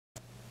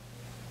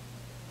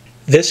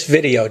This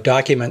video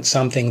documents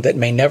something that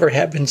may never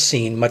have been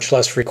seen, much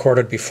less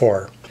recorded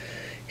before.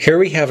 Here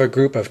we have a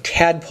group of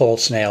tadpole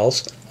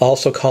snails,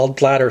 also called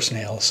bladder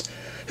snails,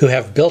 who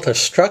have built a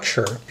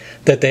structure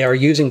that they are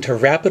using to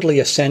rapidly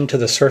ascend to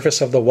the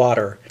surface of the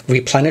water,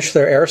 replenish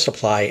their air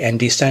supply, and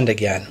descend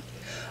again.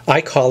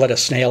 I call it a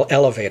snail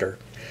elevator.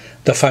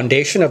 The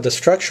foundation of the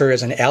structure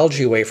is an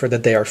algae wafer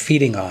that they are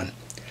feeding on.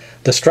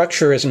 The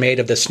structure is made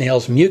of the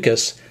snail's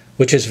mucus,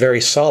 which is very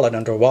solid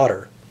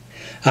underwater.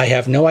 I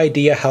have no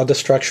idea how the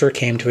structure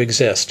came to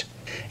exist.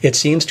 It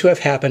seems to have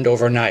happened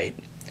overnight.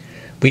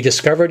 We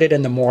discovered it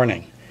in the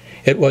morning.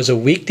 It was a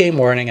weekday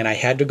morning and I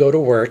had to go to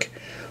work,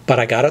 but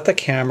I got out the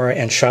camera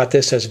and shot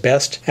this as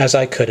best as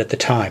I could at the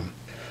time.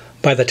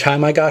 By the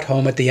time I got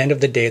home at the end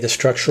of the day, the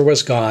structure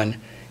was gone,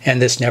 and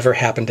this never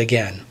happened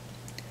again.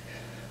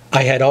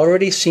 I had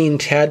already seen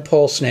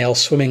tadpole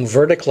snails swimming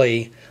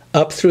vertically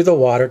up through the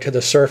water to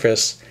the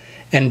surface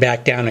and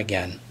back down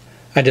again.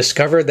 I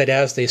discovered that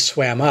as they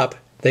swam up,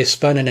 they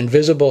spun an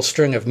invisible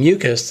string of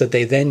mucus that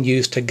they then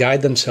used to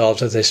guide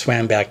themselves as they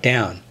swam back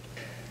down.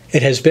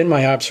 It has been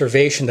my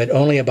observation that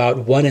only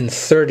about 1 in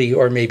 30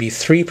 or maybe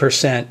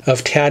 3%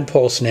 of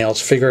tadpole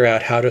snails figure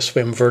out how to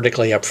swim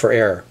vertically up for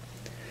air.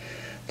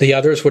 The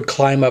others would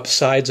climb up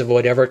sides of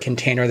whatever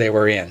container they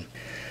were in.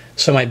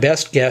 So my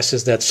best guess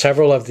is that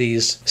several of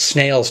these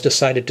snails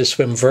decided to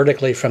swim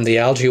vertically from the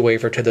algae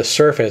wafer to the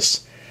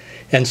surface,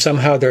 and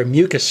somehow their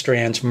mucus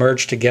strands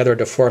merged together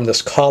to form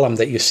this column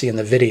that you see in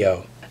the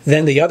video.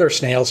 Then the other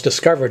snails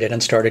discovered it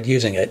and started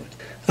using it.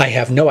 I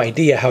have no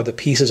idea how the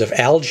pieces of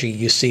algae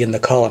you see in the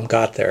column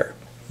got there.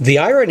 The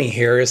irony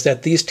here is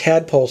that these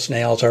tadpole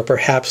snails are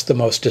perhaps the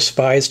most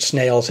despised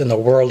snails in the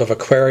world of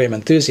aquarium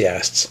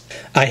enthusiasts.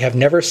 I have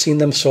never seen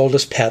them sold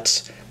as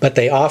pets, but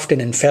they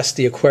often infest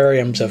the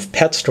aquariums of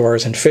pet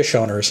stores and fish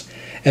owners,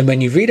 and when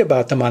you read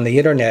about them on the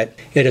internet,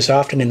 it is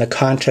often in the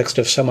context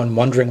of someone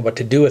wondering what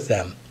to do with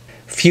them.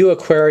 Few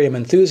aquarium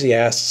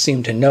enthusiasts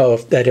seem to know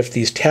that if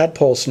these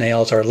tadpole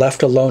snails are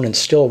left alone in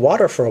still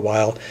water for a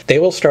while, they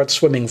will start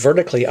swimming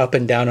vertically up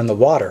and down in the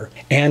water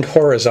and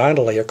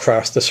horizontally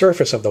across the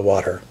surface of the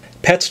water.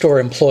 Pet store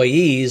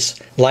employees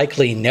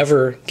likely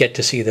never get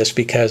to see this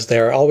because they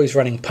are always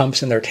running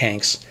pumps in their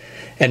tanks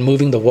and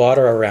moving the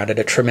water around at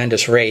a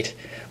tremendous rate,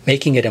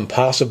 making it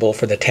impossible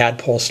for the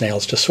tadpole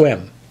snails to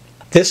swim.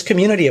 This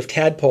community of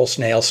tadpole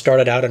snails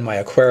started out in my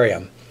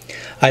aquarium.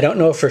 I don't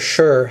know for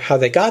sure how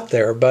they got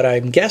there, but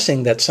I'm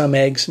guessing that some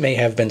eggs may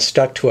have been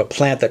stuck to a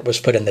plant that was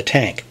put in the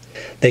tank.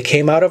 They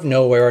came out of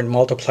nowhere and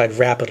multiplied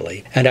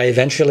rapidly, and I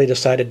eventually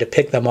decided to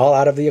pick them all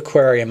out of the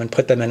aquarium and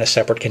put them in a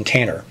separate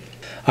container.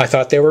 I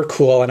thought they were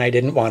cool and I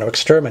didn't want to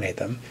exterminate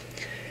them.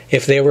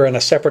 If they were in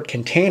a separate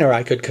container,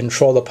 I could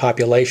control the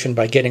population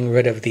by getting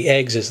rid of the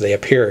eggs as they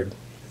appeared.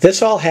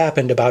 This all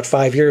happened about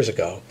 5 years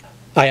ago.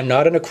 I am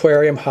not an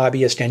aquarium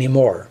hobbyist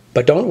anymore,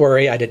 but don't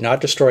worry, I did not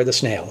destroy the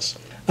snails.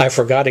 I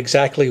forgot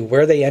exactly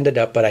where they ended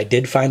up, but I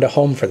did find a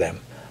home for them.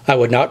 I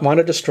would not want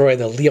to destroy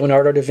the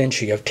Leonardo da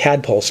Vinci of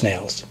tadpole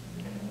snails.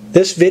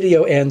 This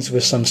video ends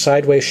with some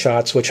sideways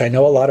shots, which I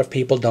know a lot of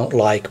people don't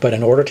like, but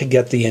in order to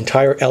get the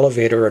entire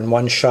elevator in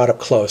one shot up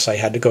close, I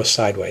had to go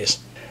sideways.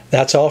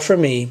 That's all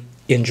from me.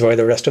 Enjoy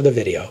the rest of the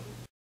video.